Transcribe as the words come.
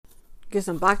Get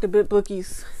some Bach the Bit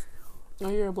bookies. Oh,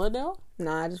 you're a blood now?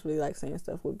 Nah, I just really like saying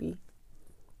stuff with B.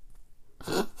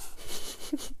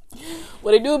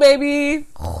 What it do, baby?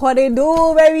 What it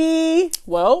do, baby?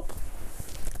 Well,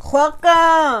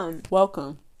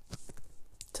 welcome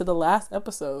to the last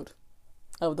episode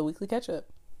of the Weekly Catch Up.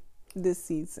 this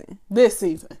season. You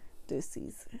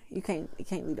can't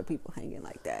leave the people hanging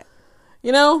like that.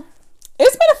 You know,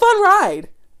 it's been a fun ride.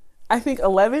 I think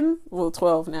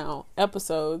 12 now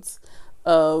episodes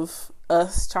of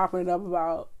us chopping it up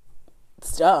about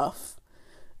stuff.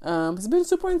 It's been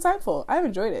super insightful. I've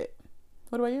enjoyed it.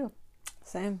 What about you?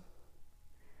 Same.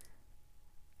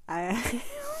 Why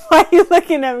are you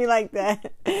looking at me like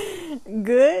that?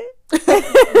 Good?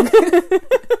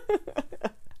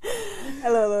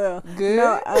 Hello. Good?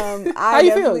 No, How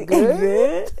you feel?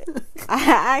 Good?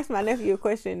 I asked my nephew a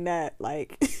question that,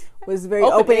 was very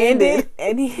open-ended.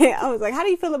 And I was like, how do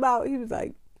you feel about... He was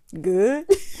like, good.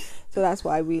 So that's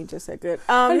why we just said good.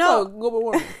 No.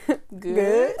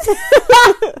 Good.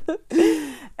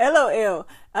 LOL.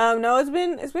 No, it's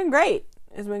been great.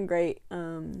 It's been great.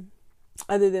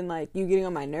 Other than you getting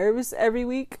on my nerves every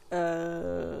week,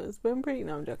 it's been pretty.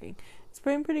 No, I'm joking. It's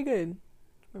been pretty good.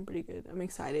 I'm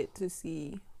excited to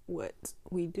see what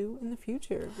we do in the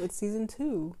future with season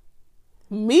 2.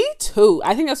 Me too.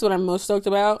 I think that's what I'm most stoked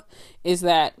about, is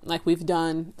that we've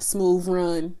done a smooth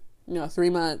run, 3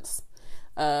 months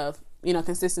of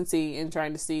consistency, and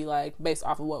trying to see based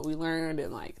off of what we learned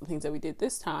and the things that we did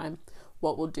this time,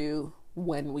 what we'll do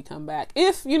when we come back,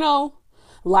 if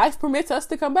life permits us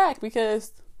to come back,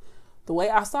 because the way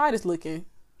outside is looking,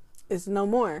 it's no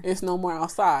more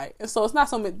outside. And so it's not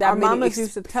something that our mamas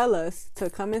used to tell us to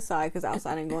come inside, because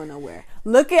outside ain't going nowhere.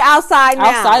 Look at outside now.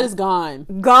 Outside is gone,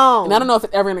 and I don't know if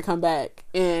it's ever gonna come back.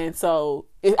 And so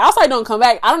if outside don't come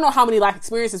back, I don't know how many life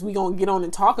experiences we gonna get on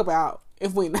and talk about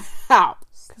if we in the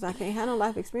house. Because I can't have no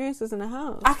life experiences in the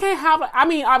house.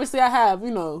 Obviously I have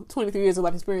 23 years of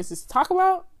life experiences to talk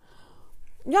about.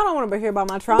 Y'all don't want to hear about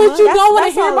my trauma. But you don't want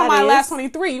to hear about my last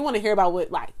 23. You want to hear about what,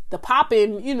 the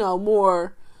popping,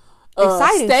 more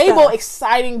exciting stable, stuff.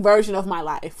 Exciting version of my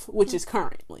life, which is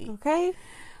currently. Okay.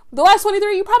 The last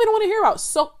 23, you probably don't want to hear about.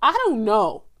 So I don't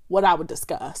know what I would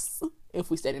discuss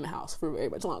if we stayed in the house for very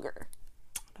much longer.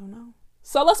 I don't know.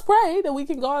 So let's pray that we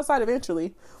can go outside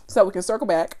eventually, so we can circle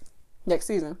back next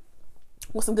season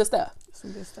with some good stuff.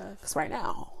 Because right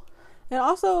now. And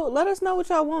also, let us know what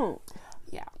y'all want.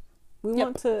 Yeah. We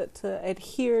want to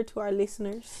adhere to our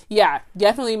listeners. Yeah,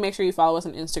 definitely make sure you follow us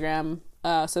on Instagram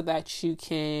so that you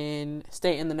can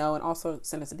stay in the know, and also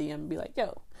send us a DM and be like,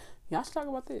 yo, y'all should talk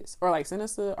about this. Or send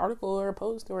us an article or a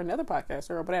post or another podcast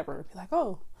or whatever. Be like,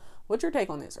 oh, what's your take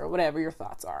on this? Or whatever your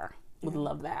thoughts are. Would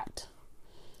love that.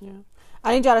 Yeah.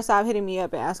 I need y'all to stop hitting me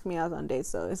up and asking me out on dates,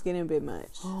 so it's getting a bit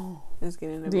much. Oh. It's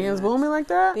getting a bit DMs much. booming like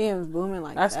that? DMs booming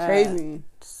like That's that. crazy. Man.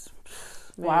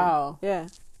 Wow. Yeah.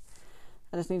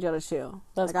 I just need y'all to chill.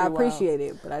 That's I appreciate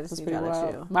it, but I just need y'all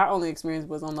to chill. My only experience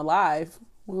was on the live.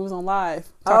 We was on live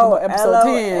talking about episode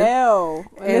 10.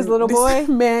 And this little boy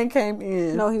man came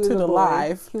in. No, he was to the boy.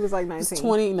 live. He was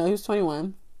 19. He was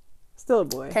 21. Still a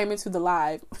boy. Came into the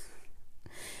live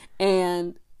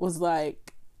and was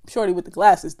shorty with the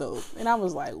glasses though. And I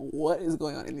was like, what is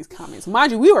going on in these comments?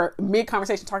 Mind you, we were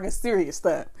mid-conversation talking serious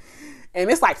stuff. And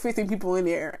it's 15 people in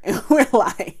there. And we're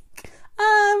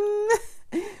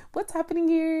what's happening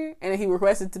here? And then he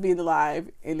requested to be in the live.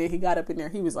 And then he got up in there.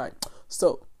 He was like,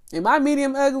 so, am I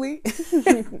medium ugly?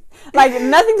 Nothing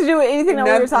to do with anything that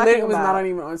we were talking about. It was not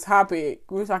even on topic.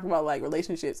 We were talking about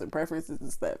relationships and preferences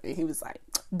and stuff. And he was like,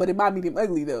 but am I medium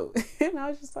ugly though? And I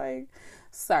was just like,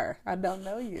 sir, I don't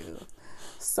know you.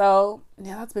 So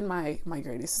yeah, that's been my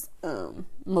greatest,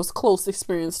 most close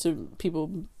experience to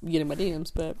people getting my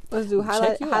DMs. But let's do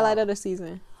highlight of the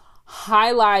season.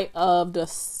 Highlight of the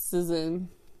season.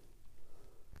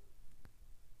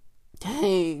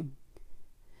 Dang.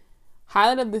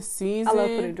 Highlight of the season. I love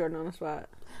putting Jordan on the spot.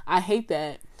 I hate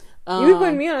that. You be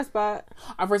putting me on the spot.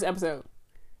 Our first episode.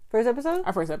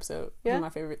 Our first episode? Yeah. One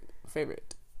of my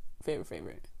favorite.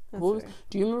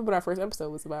 Do you remember what our first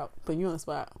episode was about? Putting you on the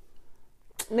spot.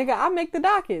 Nigga, I make the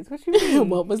dockets. What you mean?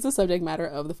 What was the subject matter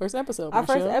of the first episode? Our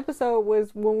first episode was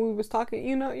when we was talking.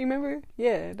 You remember?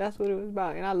 Yeah, that's what it was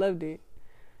about, and I loved it.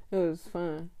 It was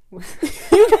fun. You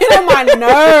get on my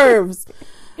nerves.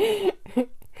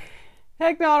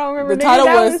 Heck no, I don't remember.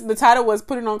 The title was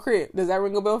 "Put It on Crib." Does that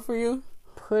ring a bell for you?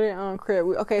 Put It on Crib.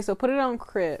 So Put It on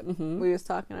Crib. Mm-hmm. We was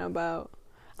talking about.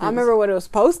 I remember what it was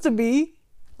supposed to be.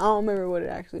 I don't remember what it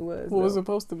actually was. What was it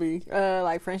supposed to be?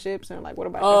 Friendships and what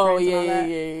about your friends and all that?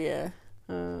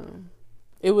 Yeah.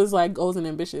 It was goals and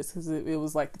ambitious because it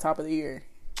was the top of the year.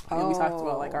 And we talked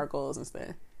about like our goals and stuff.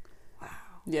 Wow.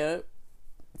 Yep.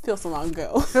 Feels so long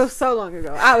ago. Feels so long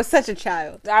ago. I was such a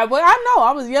child. I know.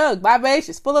 I was young,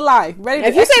 vivacious, full of life, ready.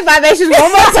 If you say vivacious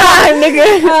one more time,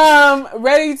 nigga,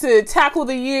 ready to tackle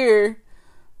the year.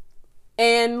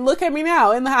 And look at me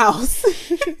now in the house.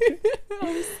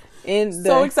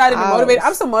 So excited and motivated.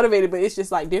 I'm so motivated, but it's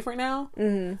just like different now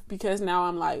because now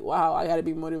I'm like, wow, I got to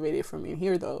be motivated from in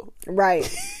here though. Right.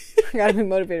 I got to be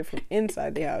motivated from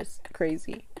inside the house.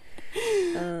 Crazy.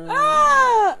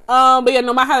 But yeah,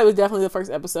 no, my highlight was definitely the first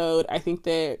episode. I think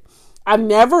that I've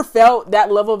never felt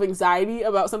that level of anxiety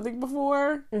about something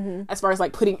before, as far as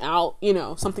like putting out,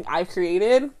 something I've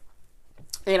created.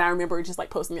 And I remember just like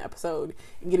posting the episode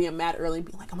and getting it mad early and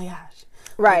being like, oh my gosh,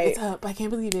 right, it's up, I can't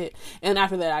believe it. And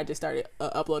after that, I just started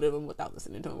uploading them without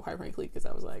listening to them, quite frankly, because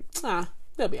I was like,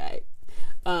 they'll be alright.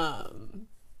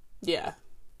 Yeah.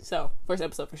 So first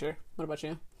episode for sure. What about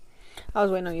you? I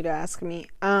was waiting on you to ask me.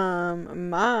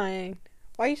 Mine.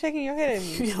 Why are you shaking your head at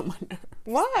me? You get on my nerves.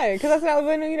 Why? Because I said I was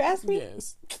waiting on you to ask me?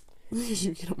 Yes.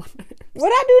 You get on my nerves.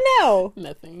 What'd I do now?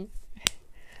 Nothing.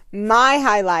 My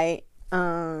highlight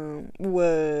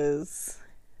was...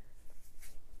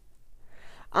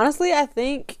 Honestly, I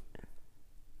think it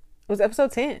was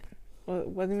episode 10. Well, it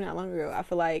wasn't even that long ago. I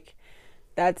feel like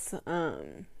that's...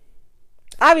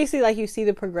 obviously, like, you see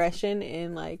the progression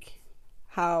in, like,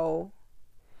 how...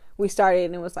 we started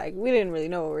and it was like we didn't really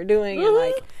know what we were doing and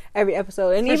like every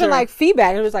episode and even like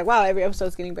feedback, it was like, wow, every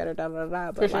episode's getting better,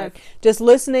 but like just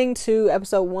listening to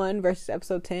episode 1 versus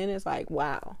episode 10 is like,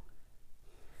 wow,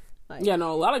 like, a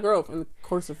lot of growth in the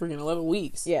course of freaking 11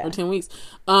 weeks or 10 weeks.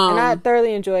 And I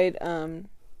thoroughly enjoyed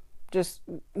just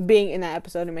being in that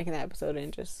episode and making that episode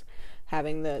and just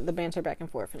having the banter back and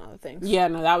forth and all the things.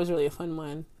 That was really a fun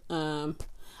one. I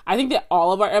think that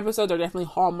all of our episodes are definitely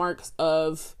hallmarks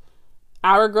of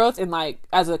our growth and like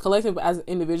as a collective, as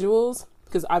individuals,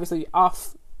 because obviously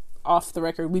off the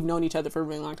record we've known each other for a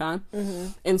really long time,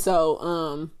 and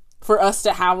so for us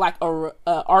to have like a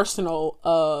arsenal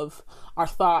of our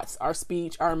thoughts, our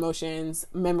speech, our emotions,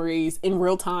 memories in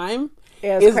real time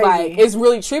is crazy. Like, it's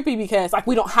really trippy because like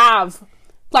we don't have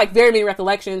like very many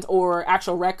recollections or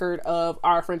actual record of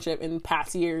our friendship in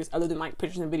past years other than like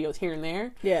pictures and videos here and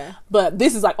there. Yeah. But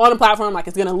this is like on a platform, like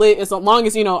it's going to live as long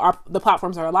as, the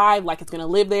platforms are alive, like it's going to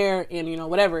live there and,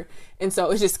 whatever. And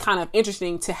so it's just kind of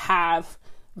interesting to have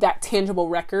that tangible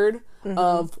record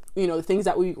of, the things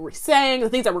that we were saying, the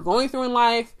things that we're going through in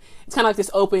life. It's kind of like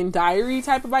this open diary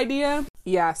type of idea.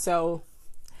 Yeah. So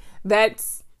that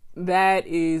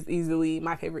is easily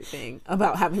my favorite thing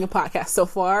about having a podcast so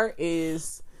far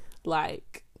is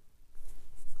like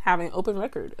having an open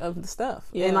record of the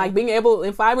stuff and like being able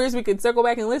in 5 years we could circle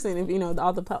back and listen if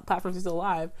all the platforms are still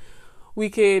alive, we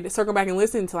could circle back and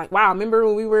listen to like, wow, remember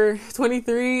when we were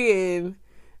 23 and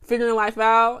figuring life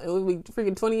out and we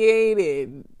freaking 28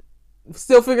 and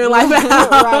still figuring life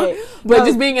out. Right. But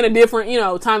just being in a different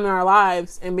time in our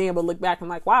lives and being able to look back and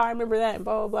like, wow, I remember that and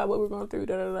blah blah blah, what we're going through,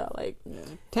 like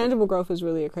tangible growth is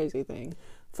really a crazy thing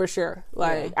for sure.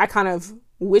 Like I kind of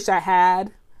wish I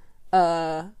had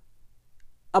a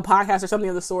podcast or something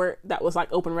of the sort that was like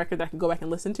open record that I could go back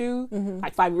and listen to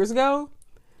like 5 years ago.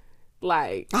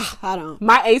 Like I don't.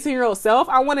 My 18-year-old self,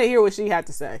 I want to hear what she had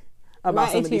to say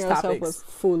about some of these topics. My 18-year-old self was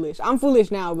foolish. I'm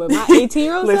foolish now, but my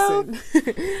 18-year-old self.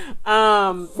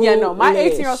 My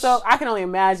 18-year-old self, I can only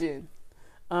imagine.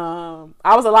 I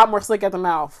was a lot more slick at the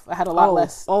mouth. I had a lot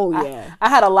less. I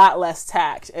had a lot less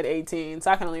tact at 18,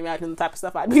 so I can only imagine the type of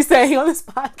stuff I'd be saying on this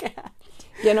podcast.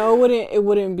 It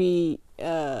wouldn't be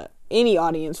any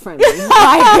audience friendly.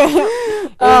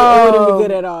 It wouldn't be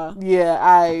good at all.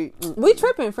 Yeah, we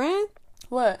tripping, friend.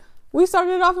 What? We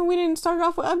started it off and we didn't start it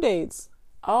off with updates.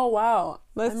 Oh wow.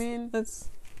 I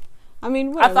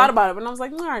thought about it, but I was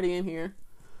like, I'm already in here.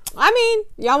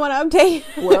 Y'all want to update?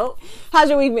 Well, how's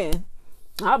your week been?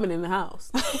 I've been in the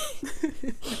house.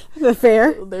 The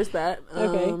fair. There's that.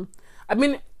 Okay. I've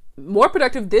been more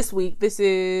productive this week. This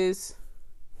is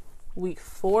week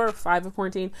 4 or 5 of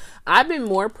quarantine. I've been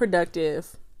more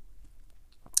productive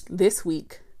this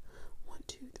week. 1,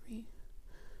 2, 3,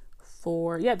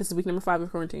 4. Yeah, this is week number 5 of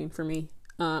quarantine for me.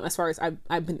 As far as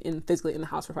I've been physically in the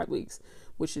house for 5 weeks,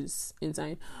 which is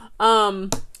insane.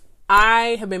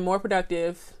 I have been more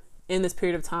productive in this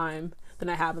period of time than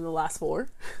I have in the last 4.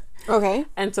 Okay.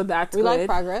 And so that's we good. Like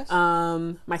progress.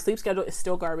 My sleep schedule is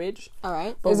still garbage. All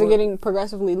right. Is it getting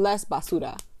progressively less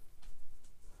basura?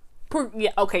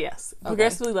 Yes. Okay.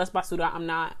 Progressively less basura. I'm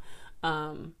not.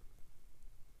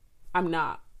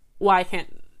 Well, I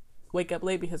can't wake up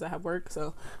late because I have work.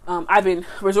 So, I've been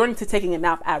resorting to taking a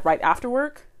nap right after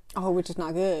work. Oh, which is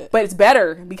not good. But it's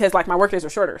better because like my work days are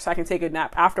shorter, so I can take a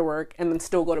nap after work and then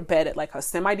still go to bed at like a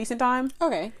semi decent time.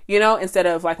 Okay. You know, instead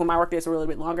of like when my work days were a little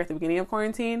bit longer at the beginning of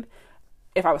quarantine,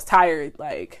 if I was tired,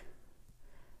 like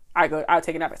I'd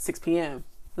take a nap at 6 p.m.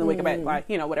 then wake up at like,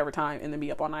 you know, whatever time and then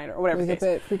be up all night or whatever. Wake up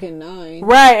at freaking 9.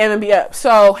 Right, and then be up.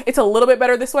 So it's a little bit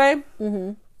better this way.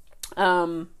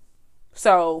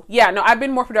 So yeah, no, I've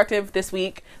been more productive this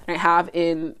week than I have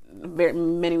in very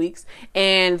many weeks,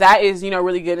 and that is, you know,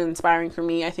 really good and inspiring for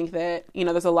me. I think that, you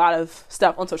know, there's a lot of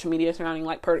stuff on social media surrounding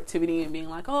like productivity and being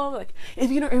like, oh, like if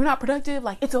you're not productive,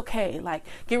 like it's okay, like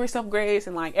give yourself grace,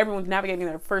 and like everyone's navigating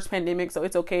their first pandemic, so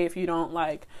it's okay if you don't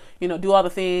like, you know, do all the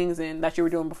things and that you were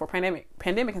doing before pandemic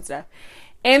and stuff.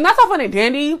 And that's all fun and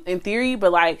dandy in theory,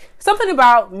 but like something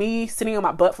about me sitting on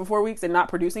my butt for 4 weeks and not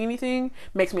producing anything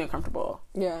makes me uncomfortable.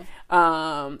 Yeah.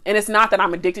 And it's not that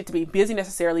I'm addicted to being busy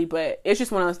necessarily, but it's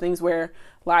just one of those things where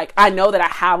like I know that I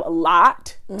have a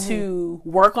lot to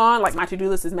work on. Like my to-do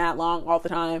list is mad long all the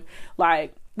time.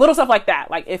 Like little stuff like that.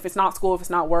 Like if it's not school, if it's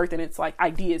not work, then it's like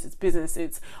ideas, it's business,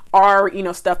 it's our, you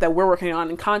know, stuff that we're working on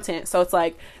in content. So it's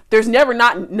like there's never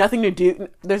nothing to do.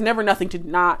 There's never nothing to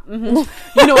not. You know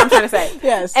what I'm trying to say?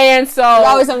 Yes. And so there's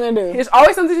always something to do. There's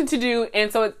always something to do,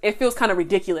 and so it feels kind of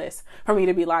ridiculous for me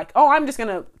to be like, oh, I'm just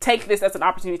gonna take this as an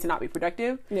opportunity to not be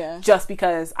productive. Yeah. Just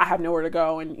because I have nowhere to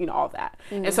go and, you know, all of that.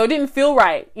 And so it didn't feel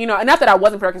right. You know, and not that I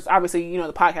wasn't productive. Obviously, you know,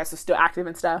 the podcast is still active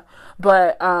and stuff,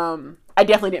 but I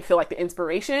definitely didn't feel like the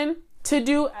inspiration to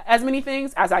do as many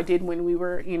things as I did when we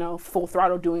were, you know, full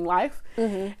throttle doing life.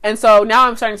 And so now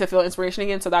I'm starting to feel inspiration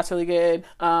again, so that's really good.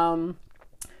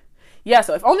 Yeah,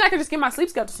 so if only I could just get my sleep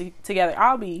schedule together,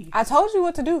 I'll be... I told you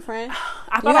what to do, friend.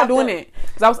 I thought about doing it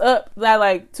because I was up at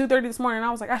like 2:30 this morning and I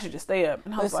was like, I should just stay up.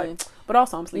 And I was like, but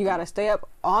also I'm sleeping. You gotta stay up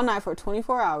all night for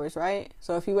 24 hours, right?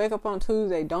 So if you wake up on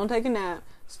Tuesday, don't take a nap.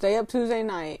 Stay up Tuesday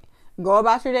night. Go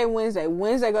about your day Wednesday.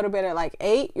 Wednesday, go to bed at like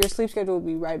 8. Your sleep schedule will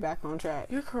be right back on track.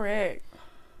 You're correct.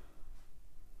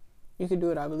 You can do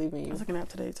it. I believe in you. I was looking at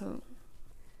today too.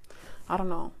 I don't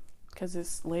know because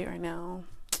it's late right now.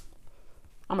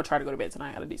 I'm gonna try to go to bed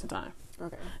tonight at a decent time.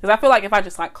 Okay. Because I feel like if I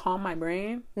just like calm my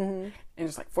brain and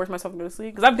just like force myself to go to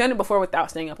sleep, because I've done it before without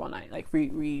staying up all night, like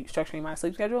restructuring my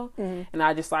sleep schedule, and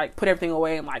I just like put everything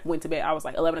away and like went to bed. I was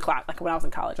like 11 o'clock, like when I was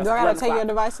in college. Do I gotta take your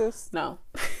devices? No,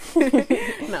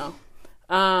 no.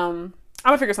 I'm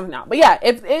gonna figure something out. But yeah,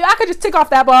 if I could just tick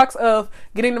off that box of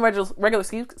getting the regular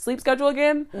sleep schedule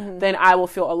again, then I will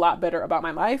feel a lot better about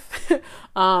my life. But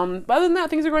other than that,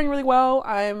 things are going really well.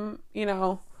 I'm, you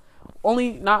know,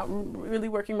 only not really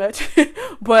working much,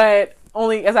 but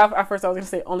only as at first I was gonna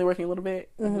say only working a little bit.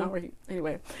 Not working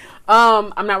anyway.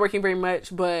 I'm not working very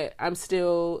much, but I'm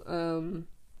still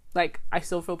like I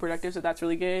still feel productive, so that's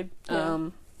really good. Yeah.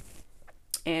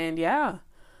 And yeah,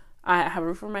 I have a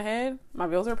roof over my head. My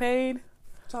bills are paid.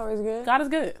 It's always good. God is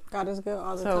good. God is good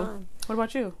all the time. What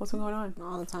about you? What's been going on?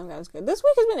 All the time, God is good. This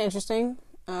week has been interesting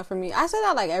for me. I say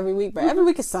that like every week, but every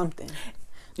week is something.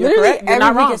 You're Literally, correct. You're every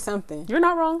not week wrong. is something. You're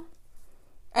not wrong.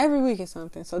 Every week is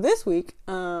something. So this week,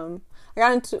 I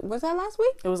got into... Was that last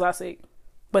week? It was last week.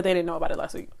 But they didn't know about it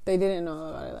last week. They didn't know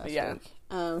about it last Yeah.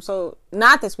 week. So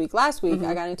not this week. Last week,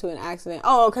 I got into an accident.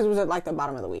 Oh, because it was at like the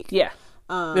bottom of the week. Yeah.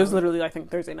 It was literally, I think,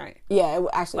 Thursday night. Yeah, it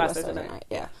actually was Thursday night.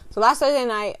 Yeah. So last Thursday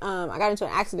night, I got into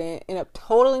an accident, ended up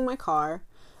totaling my car.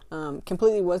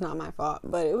 Completely was not my fault,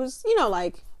 but it was, you know,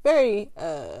 like very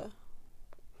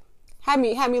had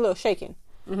me a little shaken.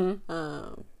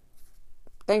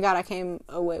 Thank God I came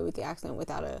away with the accident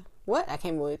without a what? I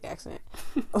came away with the accident.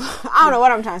 I don't know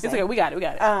what I'm trying to say. It's okay. We got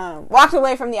it. Walked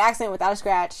away from the accident without a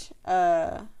scratch.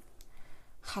 I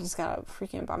just gotta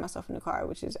freaking buy myself a new car,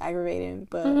 which is aggravating,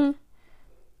 but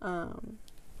I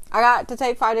got to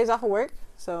take 5 days off of work,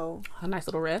 so a nice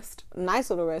little rest. I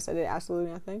did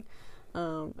absolutely nothing,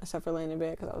 except for laying in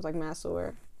bed because I was like mad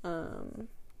sore.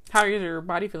 How is your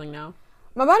body feeling now?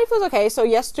 My body feels okay. So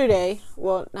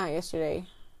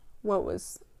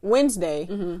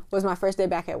Wednesday was my first day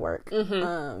back at work,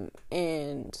 and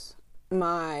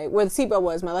where the seatbelt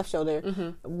was, my left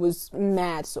shoulder was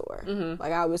mad sore.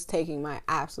 Like I was taking my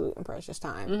absolute and precious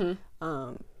time.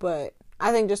 But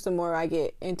I think just the more I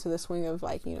get into the swing of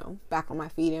like, you know, back on my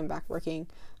feet and back working,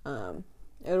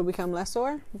 it'll become less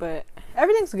sore. But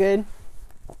everything's good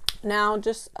now.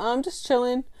 Just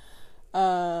chilling.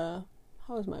 How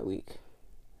was my week?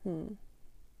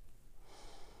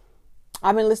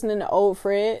 I've been listening to Old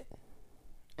Fred,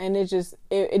 and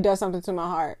it does something to my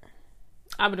heart.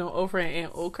 I've been doing Old Fred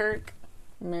and Old Kirk.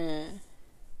 Man.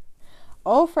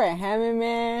 Old Fred Hammond,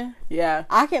 man. Yeah.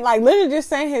 I can like literally just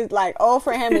saying his like Old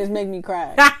Fred Hammond is making me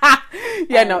cry.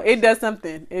 Yeah, no, it does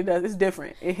something. It does. It's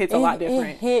different. It hits a lot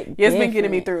different. It's been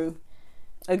getting me through.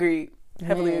 Agreed.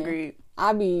 Heavily agreed.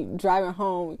 I be driving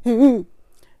home.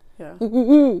 Yeah.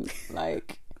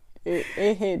 Like it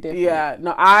hit different. Yeah.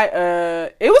 No,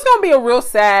 it was gonna be a real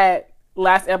sad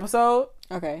last episode.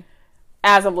 Okay.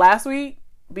 As of last week,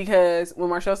 because when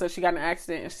Marshall said she got in an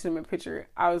accident and she sent me a picture,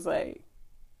 I was like,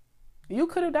 you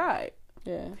could have died.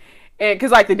 Yeah. And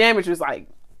because like the damage was like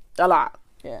a lot.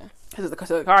 Yeah. Because of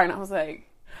the car, and I was like,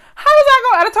 how was I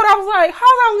going? And I told her, I was like, how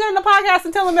was I going to get in the podcast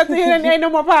and tell them that there ain't no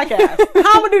more podcast?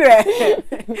 How am I do that?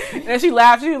 And then she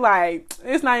laughed. She was like,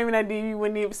 it's not even that deep. You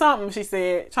wouldn't even something. She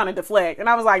said, trying to deflect. And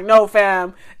I was like, no,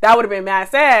 fam, that would have been mad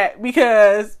sad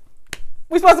because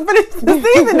we supposed to finish the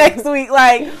season next week.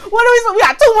 Like, what are we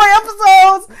got 2 more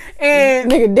episodes and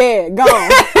nigga dead,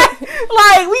 gone.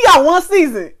 Like, we got 1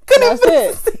 season. Couldn't even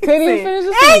finish the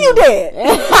season. And you dead.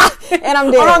 And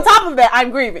I'm dead. And on top of that,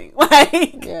 I'm grieving.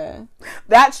 Like, yeah,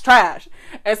 that's trash.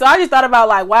 And so I just thought about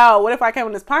like, wow, what if I came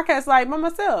on this podcast like by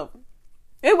myself?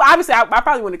 Obviously, I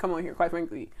probably wouldn't come on here, quite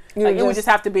frankly. Like, it would just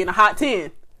have to be in a hot 10.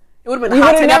 It would have been a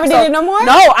hot 10 never episodes. Did it no more?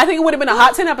 No, I think it would have been a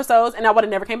hot 10 episodes, and I would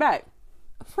have never came back.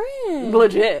 Friend.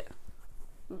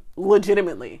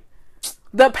 Legitimately.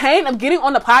 The pain of getting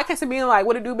on the podcast and being like,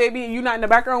 what it do, baby? And you not in the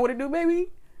background, what it do,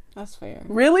 baby? That's fair.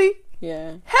 Really?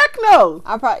 Yeah. Heck no.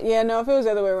 No, if it was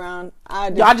the other way around,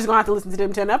 y'all just gonna have to listen to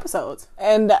them 10 episodes.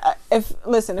 And if it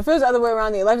was the other way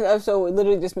around, the 11th episode would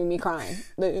literally just be me crying.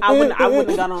 I wouldn't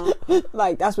have got on.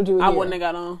 Like, that's what you would hear. I wouldn't have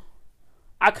got on.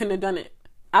 I couldn't have done it.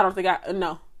 I don't think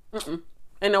no.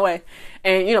 Ain't no way.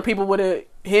 And, people would have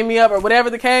hit me up or whatever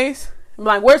the case. I'm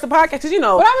like, where's the podcast? Because,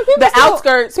 the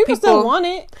outskirts. People still want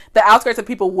it. The outskirts of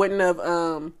people wouldn't have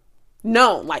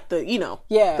known. Like, the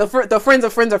friends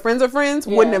of friends of friends of friends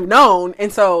wouldn't have known.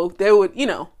 And so they would, be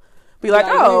like,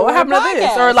 oh, what happened to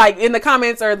this? Or, like, in the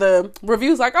comments or the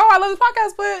reviews, like, oh, I love this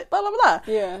podcast, but blah, blah, blah.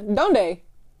 Yeah. Don't they?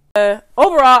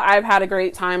 Overall, I've had a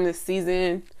great time this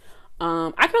season.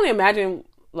 I can only imagine,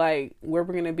 like, where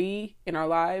we're going to be in our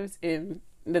lives in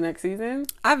the next season.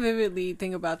 I vividly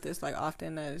think about this like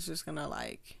often, that it's just gonna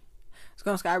it's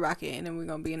gonna skyrocket, and then we're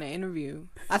gonna be in an interview.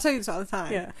 I tell you this all the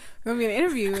time. Yeah, we're gonna be in an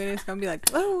interview, and it's gonna be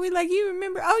like, oh, we like you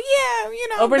remember? Oh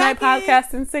yeah, overnight podcast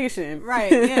sensation,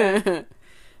 right? Yeah.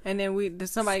 And then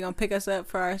somebody gonna pick us up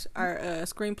for our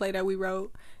screenplay that we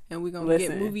wrote, and we're gonna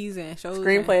get movies and shows.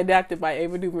 Screenplay adapted by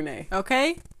Ava DuVernay.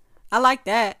 Okay, I like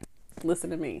that. Listen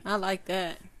to me. I like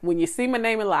that. When you see my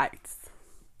name in lights,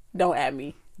 don't add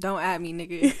me. Don't add me,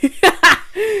 nigga.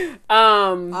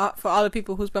 For all the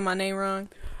people who spell my name wrong,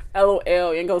 LOL,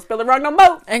 you ain't gonna spell it wrong no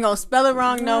more. Ain't gonna spell it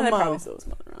wrong no more. Probably still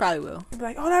spell it wrong. Probably will. Be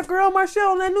like, oh, that girl Marshall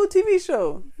on that new TV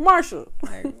show, Marshall.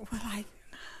 The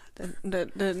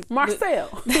Marcel.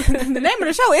 The name of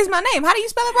the show is my name. How do you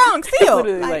spell it wrong? Still,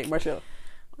 literally like Marshall.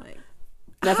 Like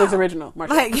Netflix original,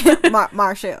 Marshall. Like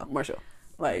Marshall. Marshall.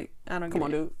 Like, come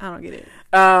on, dude. I don't get it.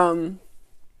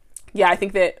 Yeah, I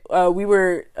think that we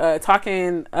were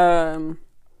talking, I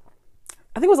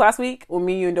think it was last week when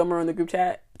me, you, and Doma were in the group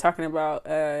chat talking about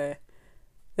that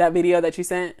video that you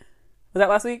sent. Was that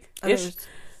last week? I think it was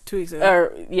 2 weeks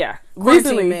ago. Yeah.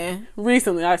 Recently.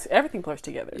 Everything blurs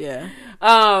together. Yeah.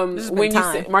 When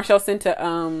Marshall sent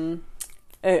a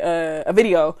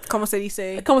video. Como se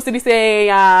dice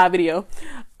video.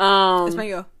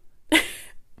 Español.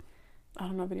 I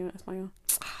don't know video in Español.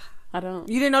 I don't.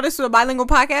 You didn't know this was a bilingual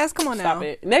podcast? Come on now. Stop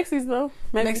it. Next season though.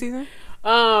 Maybe. Next season.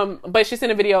 But she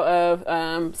sent a video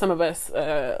of some of us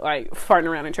like farting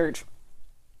around in church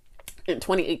in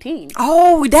 2018.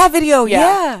 Oh, that video,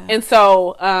 yeah. And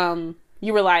so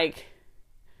you were like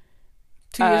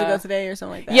 2 years ago today or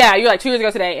something like that. Yeah, you were like 2 years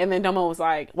ago today, and then Domo was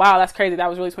like, wow, that's crazy. That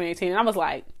was really 2018. And I was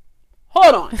like,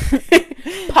 hold on.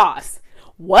 Pause.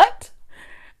 What?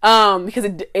 Because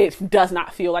it does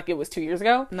not feel like it was 2 years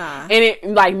ago. Nah. And it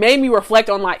like made me reflect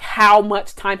on like how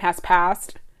much time has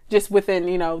passed just within,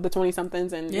 the 20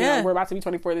 somethings, and we're about to be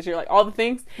 24 this year, like all the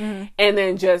things. Mm-hmm. And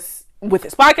then just with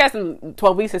this podcast and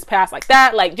 12 weeks has passed like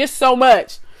that, like just so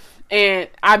much. And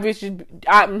I've been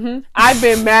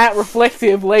mad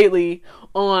reflective lately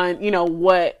on,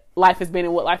 what life has been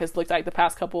and what life has looked like the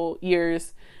past couple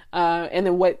years. And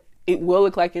then what it will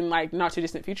look like in like not too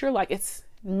distant future. Like it's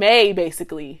May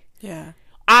basically. Yeah.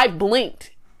 I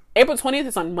blinked. April 20th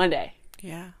is on Monday.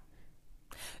 Yeah.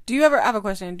 I have a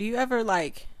question. Do you ever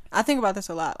like, I think about this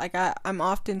a lot. Like I'm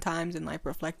oftentimes in like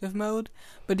reflective mode,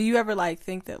 but do you ever like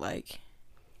think that like,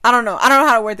 I don't know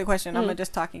how to word the question. I'm gonna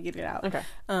just talk and get it out. Okay.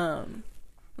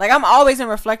 Like I'm always in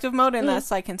reflective mode, and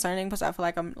that's like concerning because I feel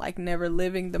like I'm like never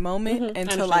living the moment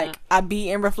until like I be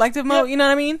in reflective mode. You know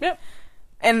what I mean? Yep.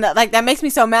 And that makes me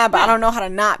so mad, but I don't know how to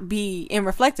not be in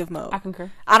reflective mode. I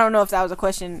concur. I don't know if that was a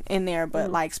question in there,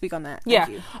 but like, speak on that. Yeah.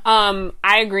 Thank you.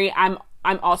 I agree. I'm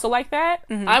also like that.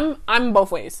 Mm-hmm. I'm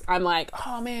both ways. I'm like,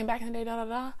 oh man, back in the day, da da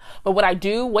da. But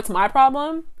what's my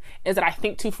problem is that I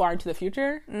think too far into the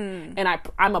future, and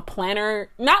I'm a planner.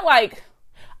 Not like,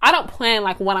 I don't plan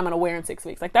like what I'm gonna wear in 6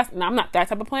 weeks. Like I'm not that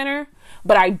type of planner,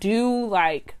 but I do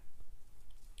like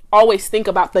always think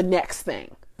about the next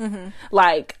thing.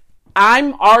 Like,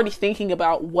 I'm already thinking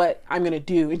about what I'm going to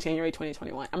do in January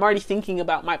 2021. I'm already thinking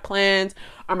about my plans.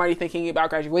 I'm already thinking about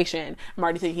graduation. I'm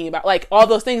already thinking about like all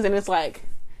those things. And it's like,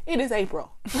 it is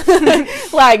April.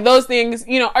 Like, those things,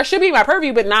 should be my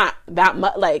purview, but not that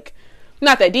much, like,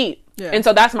 not that deep. Yeah. And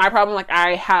so that's my problem. Like,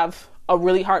 I have a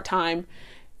really hard time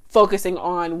focusing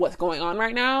on what's going on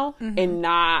right now and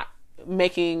not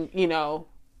making,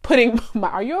 putting my,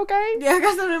 are you okay? Yeah, I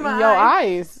got something in my Your eye.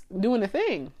 eyes doing the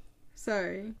thing.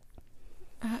 Sorry.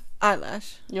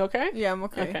 Eyelash. You okay? Yeah, I'm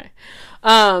okay.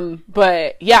 Okay.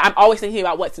 But yeah, I'm always thinking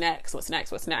about what's next.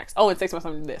 Oh, in 6 months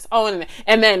I'm doing this. Oh,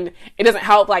 and then it doesn't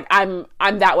help. Like, I'm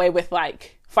that way with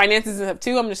like finances and stuff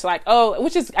too. I'm just like, oh,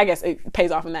 which is, I guess it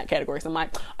pays off in that category. So I'm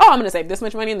like, oh, I'm going to save this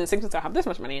much money, and then 6 months I'll have this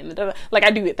much money. And like,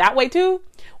 I do it that way too,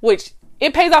 which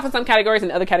it pays off in some categories,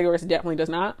 and other categories it definitely does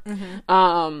not.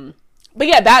 But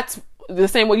yeah, that's the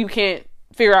same way you can't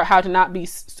figure out how to not be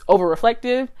over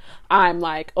reflective. I'm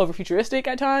like over futuristic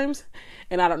at times,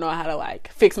 and I don't know how to like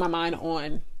fix my mind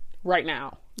on right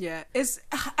now. Yeah, and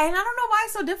I don't know why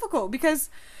it's so difficult, because,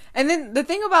 and then the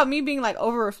thing about me being like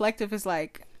over reflective is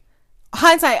like,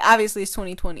 hindsight obviously is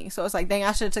 2020, so it's like, dang,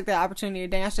 I should have took that opportunity, or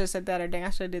dang, I should have said that, or dang, I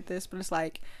should have did this. But it's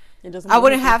like, I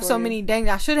wouldn't have so many dang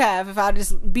I should have if I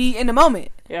just be in the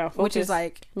moment. Yeah, focus, which is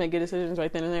like, make good decisions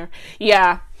right then and there.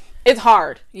 Yeah, it's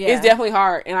hard. Yeah, it's definitely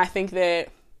hard, and I think that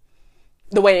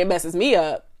the way it messes me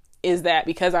up is that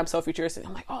because I'm so futuristic,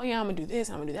 I'm like, oh yeah, I'm gonna do this,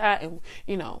 I'm gonna do that, and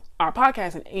our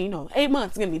podcast, and 8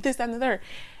 months is gonna be this, that, and the third.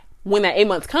 When that 8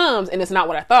 months comes and it's not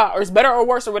what I thought, or it's better or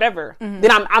worse or whatever, then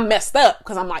I'm messed up,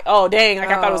 because I'm like, oh dang, like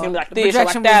I thought it was gonna be like this or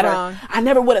like that, or I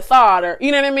never would have thought, or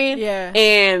you know what I mean? Yeah.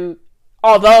 And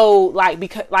although like,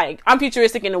 because like I'm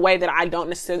futuristic in a way that I don't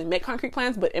necessarily make concrete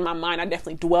plans, but in my mind I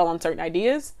definitely dwell on certain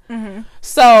ideas.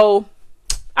 So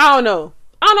I don't know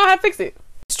how to fix it.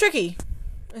 It's tricky.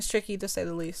 It's tricky, to say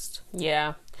the least.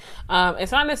 Yeah.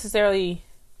 It's not necessarily,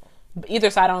 either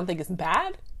side I don't think is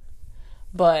bad,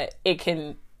 but it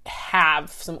can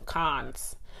have some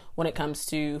cons when it comes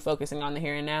to focusing on the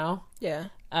here and now. Yeah.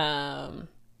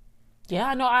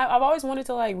 Yeah, no, I've always wanted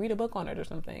to like read a book on it or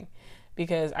something,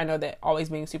 because I know that always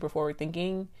being super forward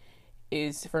thinking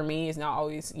is, for me, is not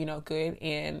always, good,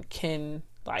 and can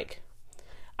like,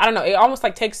 I don't know, it almost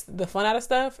like takes the fun out of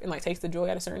stuff and like takes the joy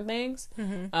out of certain things.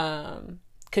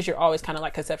 Because you're always kind of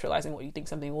like conceptualizing what you think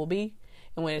something will be,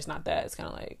 and when it's not that, it's kind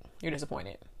of like you're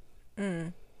disappointed,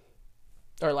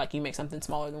 or like you make something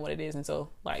smaller than what it is, and so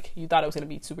like you thought it was going to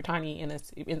be super tiny, and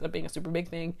it ends up being a super big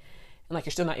thing, and like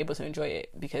you're still not able to enjoy it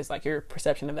because like your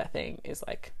perception of that thing is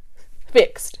like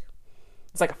fixed.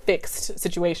 It's like a fixed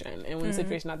situation, and when the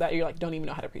situation's not that, you're like don't even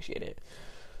know how to appreciate it.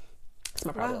 That's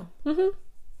my problem. Wow.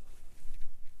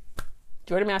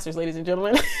 Jordan Masters, ladies and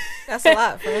gentlemen. That's a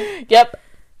lot, friend. Yep.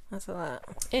 That's a lot.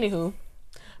 Anywho,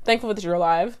 thankful that you're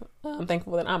alive. I'm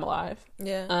thankful that I'm alive.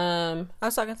 Yeah. I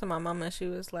was talking to my mama, and she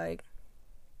was like,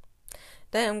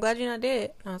 "Damn, I'm glad you're not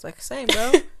dead." I was like, "Same,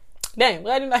 bro." Damn,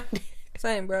 glad you're not dead.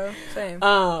 Same, bro. Same.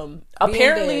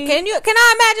 Apparently, can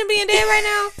I imagine being dead right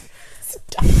now?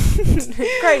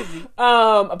 Crazy.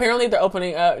 Apparently they're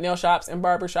opening up nail shops and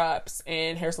barber shops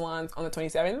and hair salons on the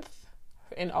 27th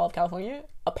in all of California.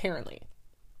 Apparently.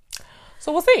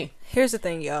 So we'll see. Here's the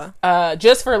thing, y'all.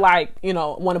 Just for like,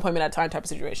 one appointment at a time type of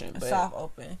situation. But soft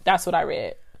open. That's what I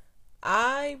read.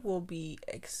 I will be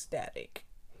ecstatic.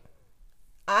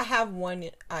 I have one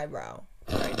eyebrow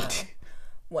right now.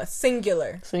 One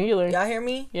singular. Y'all hear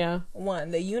me? Yeah. One.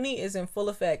 The uni is in full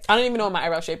effect. I don't even know what my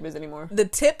eyebrow shape is anymore. The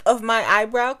tip of my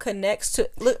eyebrow connects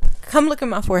to come look at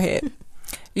my forehead.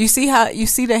 You see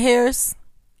the hairs?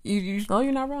 No,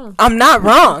 you're not wrong. I'm not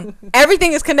wrong.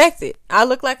 Everything is connected. I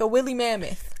look like a woolly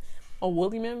mammoth. A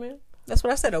woolly mammoth? That's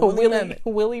what I said. A woolly mammoth.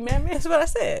 Woolly mammoth? That's what I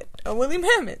said. A woolly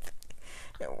mammoth.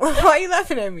 Why are you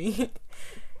laughing at me?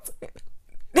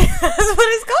 That's what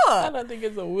it's called. I don't think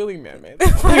it's a woolly mammoth.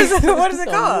 What is it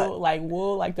called?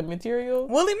 Wool, like the material?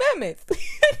 Woolly mammoth.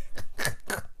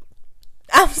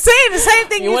 I'm saying the same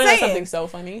thing you're saying. You want to know something so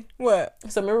funny? What?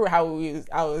 So remember how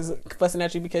I was fussing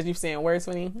at you because you're saying words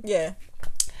funny? Yeah.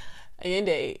 And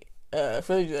then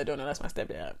for those of you that don't know, that's my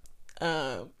stepdad.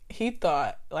 He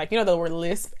thought, like, the word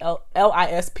lisp,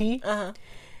 L-I-S-P.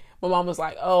 my mom was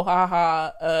like, "Oh,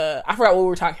 haha." I forgot what we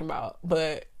were talking about,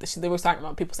 but they were talking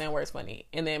about people saying words funny,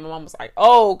 and then my mom was like,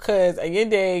 "Oh, because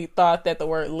Allende thought that the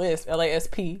word lisp,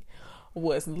 LASP,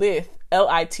 was lith,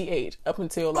 LITH, up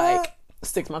until like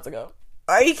 6 months ago."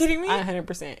 Are you kidding me?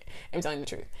 100%. I'm telling you the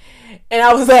truth. And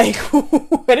I was like,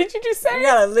 "What did you just say?" You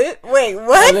got a lith? Wait,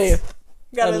 what? A lith.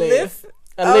 You got a lith?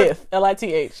 A lith.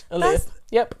 LITH. A lith.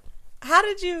 Yep. How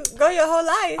did you go your whole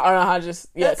life? I don't know how.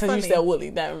 Just That's because you funny. said Willie,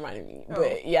 that reminded me.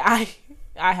 But yeah,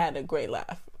 I had a great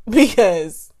laugh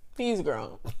because he's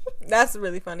grown. That's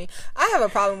really funny. I have a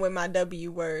problem with my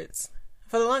W words.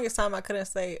 For the longest time, I couldn't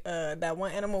say that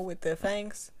one animal with the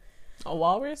fangs. A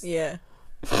walrus? Yeah.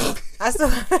 I still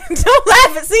don't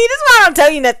laugh and see. This is why I don't tell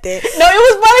you nothing. No,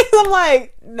 it was funny 'cause I'm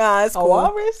like, Nah, it's a cool.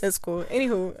 walrus? It's cool.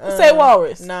 Anywho, Say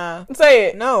walrus. Nah, Say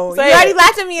it. no. Say You already it.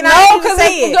 laughed at me and I No, didn't even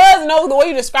say it. because no, the way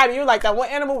you described it, you're like that one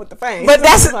animal with the fangs. But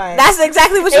that's like,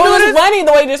 exactly what it you was doing. funny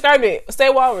the way you described it. Say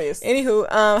walrus. Anywho,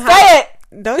 Say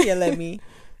it. Don't yell at me.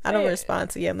 I don't Say it. respond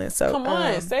to yelling. So Come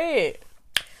on, say it.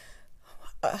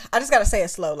 I just gotta say it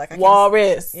slow, like I can't.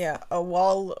 Walrus. Yeah, a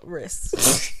walrus.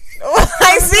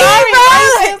 I see,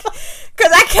 bro.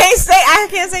 Because I can't say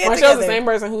it Marshall's together. the same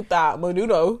person who thought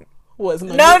Menudo was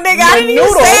No, nigga, I didn't even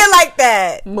say it like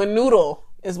that. Menudo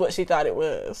is what she thought it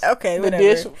was. Okay, The whatever.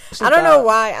 dish, she I don't know thought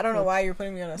why. I don't know why you're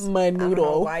putting me on a. I don't know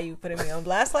Menudo. why you putting me on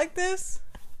blast like this.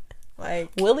 Like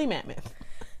Willie Mammoth.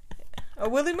 a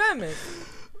Willie Mammoth.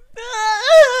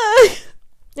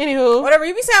 Anywho. Whatever.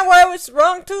 You be saying words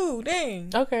wrong too.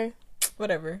 Dang. Okay.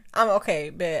 Whatever. I'm okay,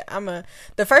 but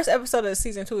the first episode of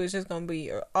season 2 is just gonna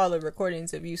be all the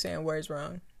recordings of you saying words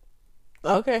wrong.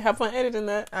 Okay, have fun editing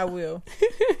that. I will.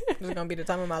 This is gonna be the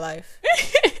time of my life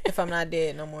if I'm not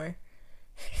dead no more.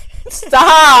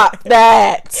 Stop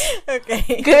that.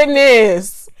 Okay.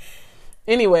 Goodness.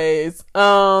 Anyways,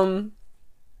 I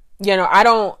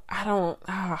don't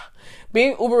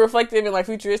being uber reflective and like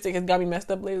futuristic has got me messed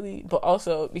up lately, but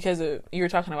also because of you were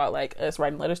talking about like us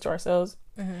writing letters to ourselves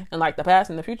and like the past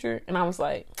and the future, and I was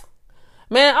like,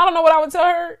 man, I don't know what I would tell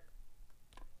her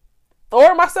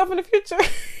or myself in the future.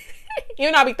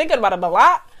 Even though I be thinking about it a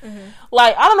lot.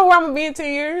 Like, I don't know where I'm gonna be in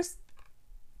 10 years.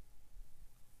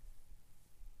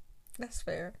 That's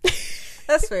fair.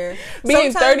 That's fair.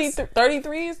 Being Sometimes-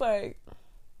 33 is like,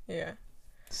 Yeah,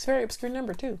 it's a very obscure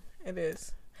number too. it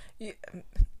is.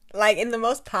 Like in the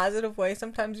most positive way.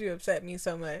 Sometimes you upset me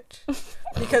so much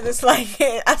because it's like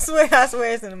I swear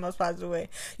it's in the most positive way.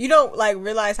 You don't like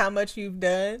realize how much you've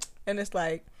done, and it's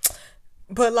like,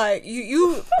 but like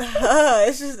you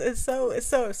it's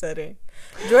so upsetting.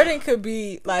 Jordan could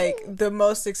be like the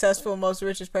most successful, most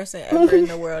richest person ever in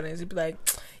the world, and he'd be like,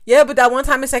 yeah, but that one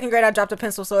time in second grade I dropped a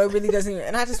pencil, so it really doesn't even.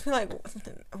 And I just feel like,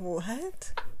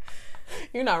 what?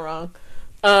 You're not wrong.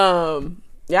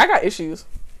 Yeah, I got issues.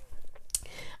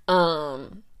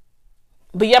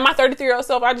 But yeah, my 33-year-old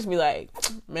self, I just be like,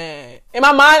 man, in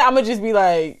my mind, I'm gonna just be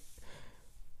like,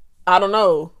 I don't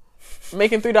know,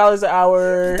 making $3 an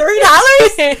hour.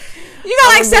 $3? You got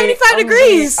like 75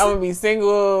 degrees. I'm gonna be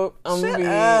single. I'm Shut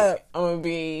gonna up.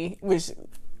 be, which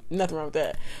nothing wrong with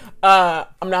that.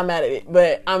 I'm not mad at it,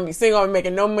 but I'm gonna be single. I'm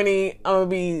making no money. I'm gonna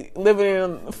be living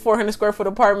in a 400 square foot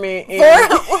apartment.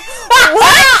 What?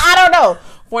 I don't know.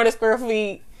 400 square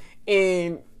feet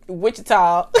in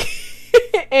Wichita.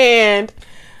 And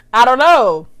I don't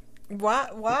know. Why?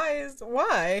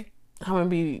 I'm gonna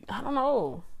be, I don't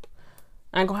know.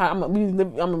 I'm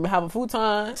gonna have a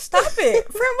futon. Stop it,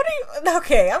 friend. What are you?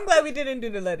 Okay, I'm glad we didn't do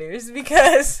the letters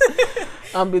because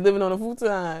I'm gonna be living on a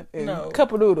futon and No.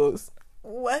 cup of noodles.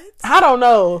 what? I don't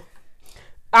know.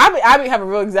 I be having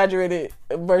real exaggerated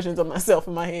versions of myself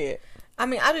in my head. I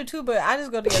mean, I do too, but I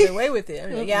just go the other way with it.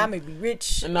 I'm like, yeah, I may be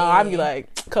rich. No, I'd be like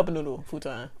cup of noodle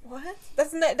futon. what?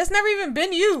 That's never even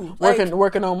been you. Like,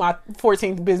 Working on my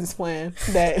 14th business plan.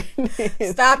 That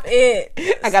is, stop it.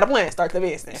 I got a plan. Start the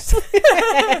business.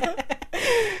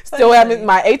 Still having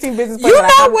my 18th business plan. You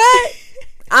that I know what?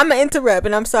 I'm gonna interrupt,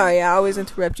 and I'm sorry. I always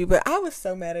interrupt you, but I was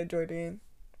so mad at Jordan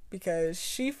because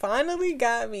she finally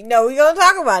got me. No, we're gonna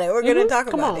talk about it. We're gonna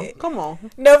talk about it. Come on.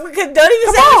 No, because don't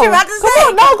even say what you're about to say. Come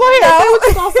on. No, go ahead. Say what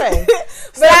you gonna say.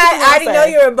 But I already know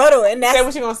you're a rebuttal, and that's Say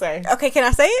what you gonna say. okay. Can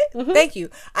I say it? Thank you.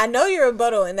 I know you're a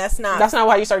rebuttal, and that's not. That's not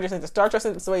why you start your sentence. Start your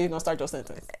sentence the way you're gonna start your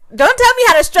sentence. Don't tell me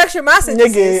how to structure my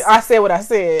sentences. Nigga, I said what I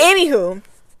said. Anywho,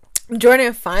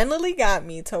 Jordan finally got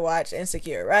me to watch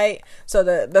Insecure, right? So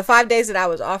the 5 days that I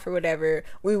was off or whatever,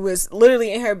 we was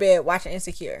literally in her bed watching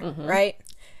Insecure, right?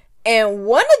 And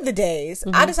one of the days,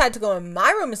 I decided to go in my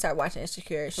room and start watching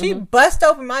Insecure. She bust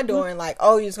open my door and like,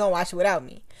 oh, you're just gonna watch it without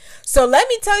me. So let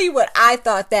me tell you what I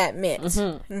thought that meant,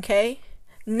 okay?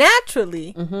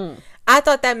 Naturally, I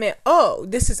thought that meant, oh,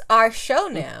 this is our show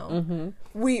now. Mm-hmm.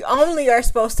 We only are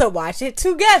supposed to watch it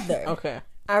together. Okay.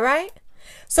 All right.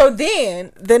 So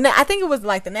then, I think it was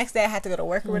like the next day I had to go to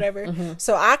work or whatever. Mm-hmm.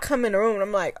 So I come in the room and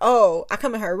I'm like, oh, I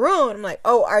come in her room and I'm like,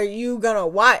 oh, are you going to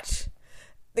watch?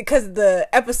 Because the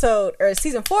episode or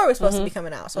season 4 was supposed to be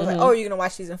coming out. So I was like, oh, you're going to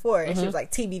watch season 4? And she was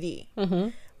like, TBD.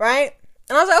 Right?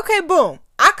 And I was like, okay, boom.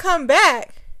 I come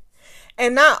back.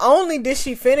 And not only did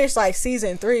she finish like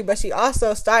season 3, but she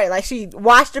also started, like, she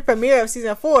watched the premiere of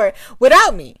season 4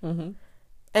 without me.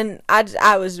 And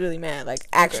I was really mad, like,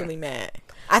 actually mad.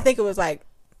 I think it was like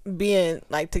being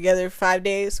like together 5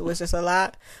 days was just a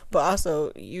lot, but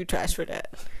also you trash for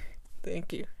that.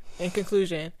 Thank you. In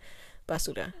conclusion,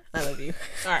 Basura, I love you.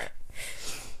 All right.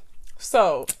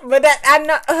 So, but that I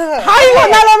know. How you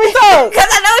gonna not let me talk? Because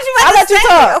I know what you about I to let you say.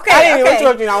 talk. Okay, I didn't even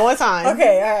interrupt you not one time.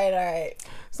 Okay, all right.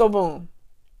 So boom,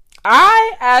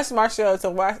 I asked Marshall to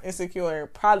watch Insecure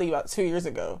probably about 2 years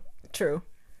ago. True.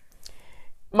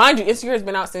 Mind you, Insecure has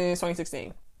been out since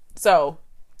 2016. So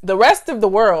the rest of the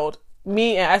world,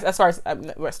 me and as far as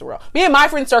the rest of the world, me and my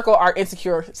friend circle are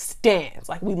Insecure stans.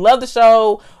 Like, we love the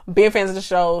show, been fans of the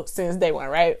show since day one,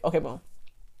 right? Okay, boom.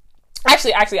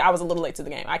 Actually, I was a little late to the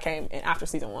game. I came in after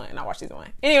season 1 and I watched season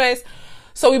 1. Anyways,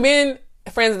 so we've been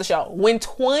friends of the show. When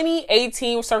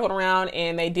 2018 was circled around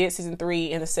and they did season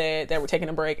 3 and they said that we're taking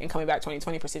a break and coming back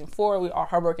 2020 for season 4, we are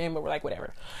heartbroken, but we're like,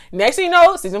 whatever. Next thing you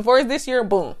know, season 4 is this year.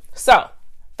 Boom. So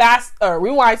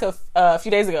rewind to a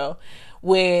few days ago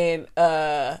when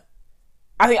I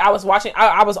think I was watching.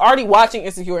 I was already watching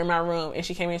Insecure in my room, and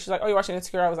she came in. She's like, "Oh, you're watching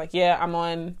Insecure?" I was like, "Yeah, I'm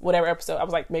on whatever episode." I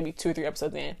was like maybe 2 or 3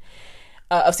 episodes in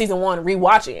of season 1,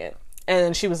 rewatching it,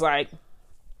 and she was like,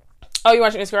 "Oh, you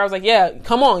watching Insecure?" I was like, "Yeah,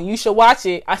 come on, you should watch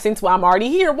it." Since I'm already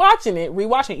here watching it,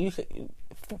 rewatching it,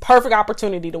 perfect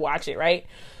opportunity to watch it, right?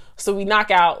 So we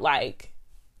knock out like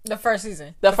the first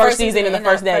season, the first season and the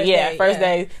first day, first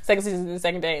day, second season and the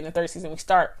second day, and the third season we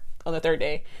start on the third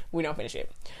day. We don't finish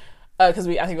it because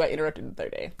I think we got interrupted the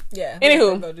third day. Yeah.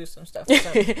 Anywho, go do some stuff. So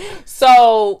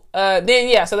so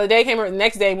the day came, the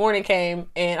next day morning came,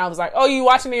 and I was like, "Oh, you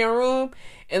watching in your room?"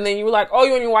 And then you were like, "Oh,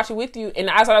 you want me to watch it with you?"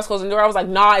 And as I was closing the door, I was like,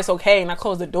 "Nah, it's okay." And I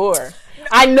closed the door.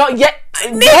 I know,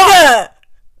 nigga.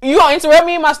 You gonna interrupt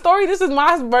me in my story? This is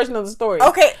my version of the story.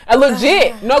 Okay.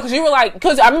 Legit. No, because you were like,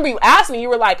 because I remember you asked me, you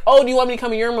were like, "Oh, do you want me to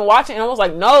come in your room and watch it?" And I was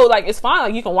like, "No, like, it's fine.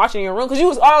 Like, you can watch it in your room." Because you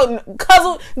was all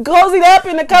cozied up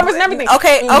in the covers and everything.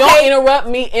 Okay. Don't interrupt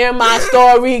me in my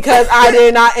story because I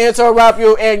did not interrupt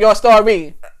you in your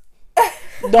story.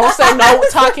 Don't say no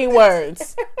talking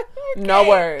words. No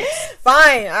words.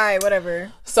 Fine. All right.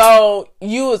 Whatever. So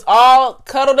you was all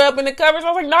cuddled up in the covers.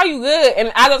 I was like, "No, you good." And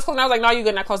as I was closing, I was like, "No, you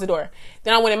good." And I closed the door.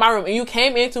 Then I went in my room, and you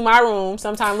came into my room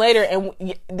sometime later. And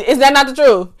is that not the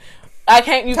truth?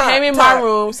 You came in my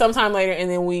room sometime later, and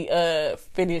then we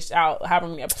finished out however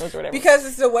many episodes or whatever. Because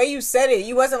it's the way you said it.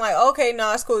 You wasn't like, "Okay,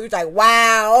 no, it's cool." You was like,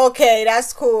 "Wow, okay,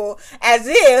 that's cool," as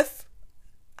if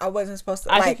I wasn't supposed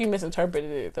to. I think you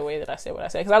misinterpreted it the way that I said what I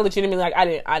said. Because I legitimately, like, I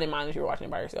didn't mind if you were watching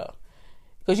it by yourself.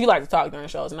 Because you like to talk during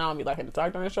shows, and I don't be liking to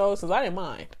talk during shows, because I didn't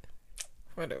mind.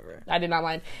 Whatever. I did not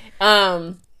mind.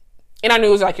 And I knew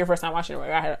it was like your first time watching it.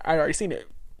 I'd already seen it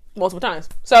multiple times.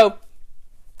 So,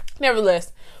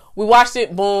 nevertheless, we watched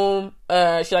it. Boom.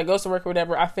 She like goes to work or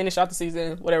whatever. I finished out the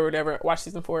season, whatever. Watched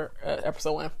season 4,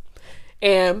 episode 1.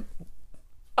 And,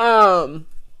 what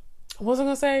was I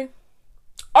gonna say?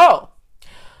 Oh,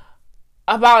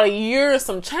 about a year and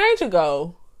some change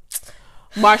ago,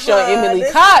 Marshall and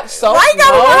Emily Koch. So why you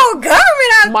got a whole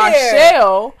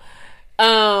government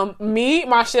out there? Me,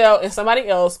 Marshall, and somebody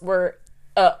else were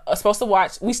supposed to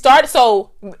watch. We started.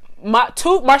 So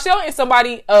Marshall and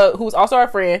somebody who was also our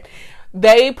friend,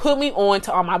 they put me on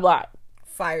to On My Block.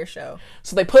 Fire show.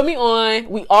 So they put me on.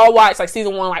 We all watched like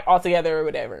season 1 like all together or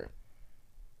whatever.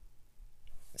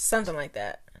 Something like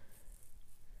that.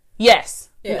 Yes.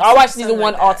 We all watched season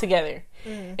 1 like all together.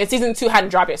 Mm-hmm. And season 2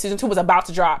 hadn't dropped yet. Season 2 was about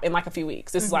to drop in like a few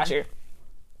weeks. This is last year.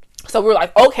 So we were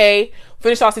like, okay,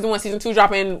 finish off season 1, season 2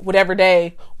 dropping whatever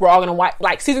day. We're all gonna watch,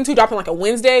 like, season 2 dropping like a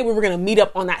Wednesday. We were gonna meet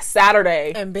up on that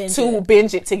Saturday and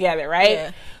binge it together, right?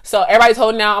 Yeah. So everybody's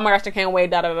holding out. Oh my gosh, I can't wait.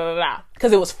 Da da da da da.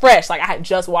 Because it was fresh. Like, I had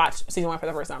just watched season 1 for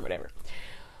the first time, or whatever.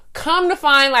 Come to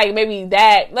find, like, maybe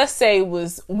that, let's say it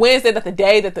was Wednesday, that the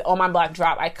day that the On My Block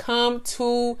dropped. I come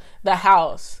to the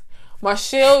house.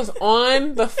 Marshall's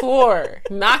on the floor,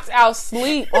 knocked out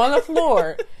sleep on the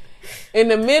floor in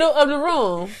the middle of the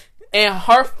room, and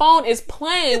her phone is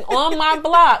playing On My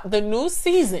Block, the new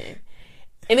season,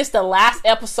 and it's the last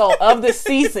episode of the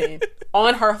season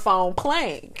on her phone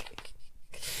playing.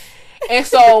 And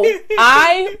so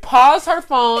I paused her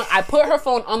phone. I put her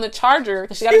phone on the charger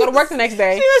because she got to go to work the next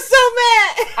day. She was so mad.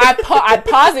 I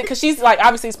paused it because she's like,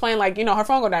 obviously it's playing like, her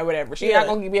phone gonna die, whatever. She's not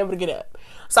gonna be able to get up.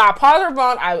 So I pause her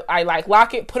phone. I like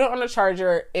lock it, put it on the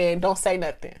charger, and don't say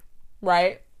nothing.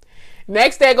 Right?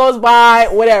 Next day goes by,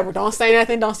 whatever. Don't say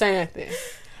nothing. Don't say nothing.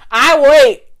 I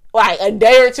wait like a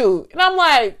day or two, and I'm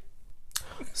like,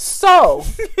 so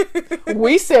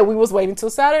we said we was waiting till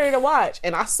Saturday to watch,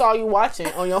 and I saw you watching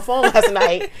on your phone last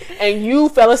night, and you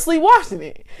fell asleep watching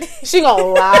it. She gonna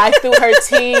lie through her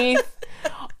teeth.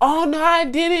 Oh no, I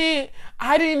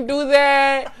didn't do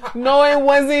that. No, it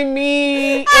wasn't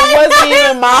me. It wasn't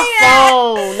even my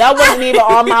phone. That wasn't even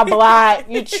on my block.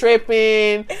 You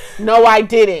tripping. No, I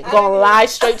didn't. Gonna lie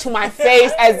straight to my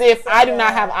face as if I do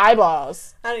not have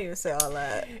eyeballs. I didn't even say all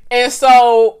that. And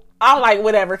so I'm like,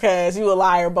 whatever, cuz you a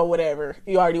liar, but whatever.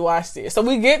 You already watched it. So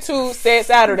we get to said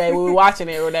Saturday, we were watching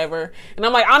it or whatever. And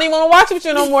I'm like, I don't even want to watch it with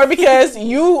you no more because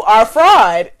you are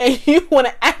fraud. And you want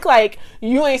to act like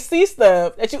you ain't see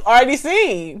stuff that you already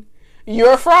seen.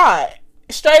 You're a fraud.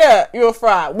 Straight up, you're a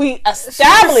fraud. We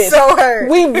established. So hurt.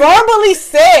 We verbally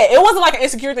said. It wasn't like an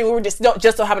insecure thing. We were just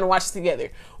so happened to watch it together.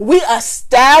 We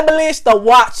established the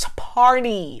watch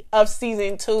party of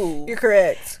season 2. You're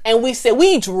correct. And we said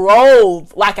we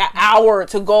drove like an hour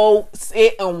to go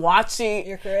sit and watch it.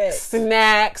 You're correct.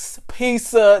 Snacks,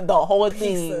 pizza, the whole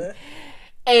thing.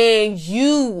 And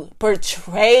you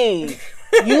betrayed.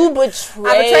 You betrayed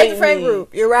I betrayed the friend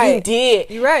group. You're right. You did.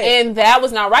 You're right. And that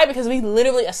was not right because we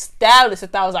literally established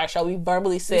that was our show. We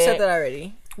verbally said. You said that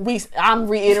already. I'm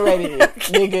reiterating it,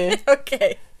 nigga.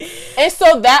 Okay. And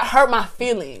so that hurt my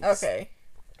feelings. Okay.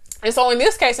 And so in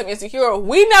this case of Insecure,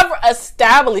 we never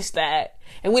established that.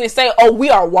 And we didn't say, oh, we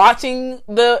are watching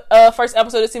the first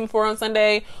episode of season 4 on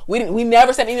Sunday. We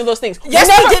never said any of those things.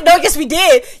 Yes, we did. No, yes, we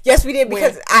did. Yes, we did.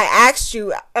 Because when? I asked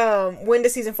you, when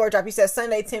does season 4 drop? You said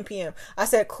Sunday, 10 p.m. I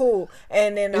said, cool.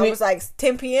 And then I was like,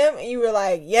 10 p.m.? And you were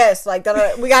like, yes. Like,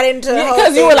 we got into the whole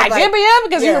because you were like 10 p.m.?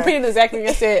 Because you yeah. repeated exactly what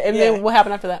you said. And then what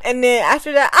happened after that? And then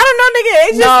after that, I don't know, nigga.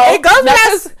 It just, it goes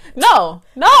past. No.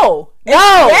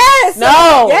 Yes.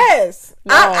 No. Yes.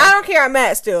 No. I don't care. I'm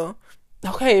mad still.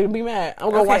 Okay, be mad.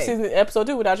 I'm gonna watch episode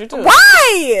 2 without you too.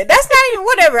 Why? That's not even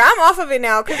whatever. I'm off of it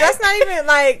now because that's not even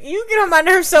like you get on my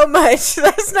nerves so much.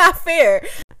 That's not fair.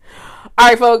 All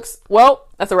right, folks. Well,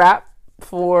 that's a wrap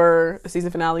for the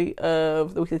season finale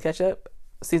of the Weekly Catch Up,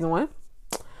 season 1.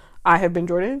 I have been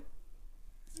Jordan.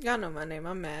 Y'all know my name.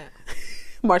 I'm mad.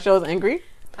 Marshall's angry.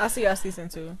 I'll see y'all season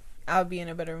 2. I'll be in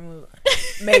a better mood.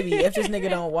 Maybe if this nigga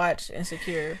don't watch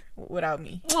Insecure without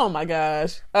me. Oh my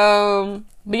gosh.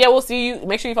 But yeah, we'll see you.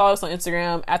 Make sure you follow us on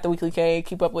Instagram at the Weekly K.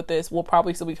 Keep up with this. We'll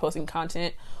probably still be posting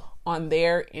content on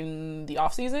there in the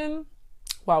off season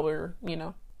while we're,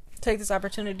 take this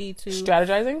opportunity to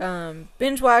strategizing.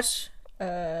 Binge watch.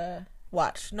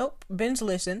 Binge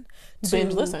listen.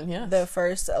 Yes. The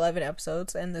first 11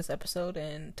 episodes and this episode,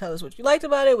 and tell us what you liked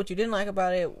about it, what you didn't like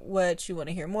about it, what you want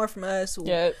to hear more from us,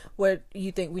 what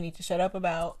you think we need to shut up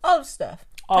about, all the stuff.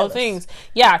 All the things.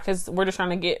 Yeah, because we're just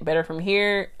trying to get better from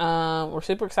here. We're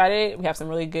super excited. We have some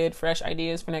really good, fresh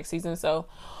ideas for next season. So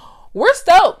we're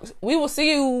stoked. We will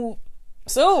see you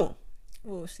soon.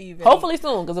 We'll see you hopefully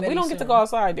soon. Because if we don't get to go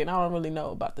outside, then I don't really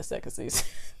know about the second season.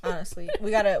 Honestly.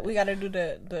 We gotta do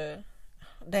the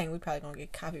dang, we probably gonna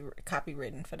get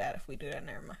copywritten for that if we do that.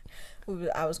 Never mind.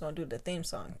 I was gonna do the theme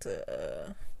song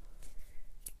to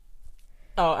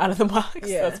Out of the Box?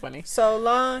 Yeah. That's funny. So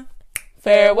long.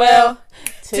 Farewell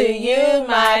to you,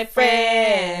 my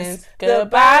friends.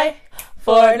 Goodbye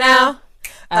for now.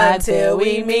 Until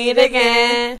we meet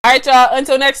again. All right, y'all.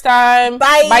 Until next time.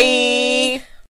 Bye. Bye.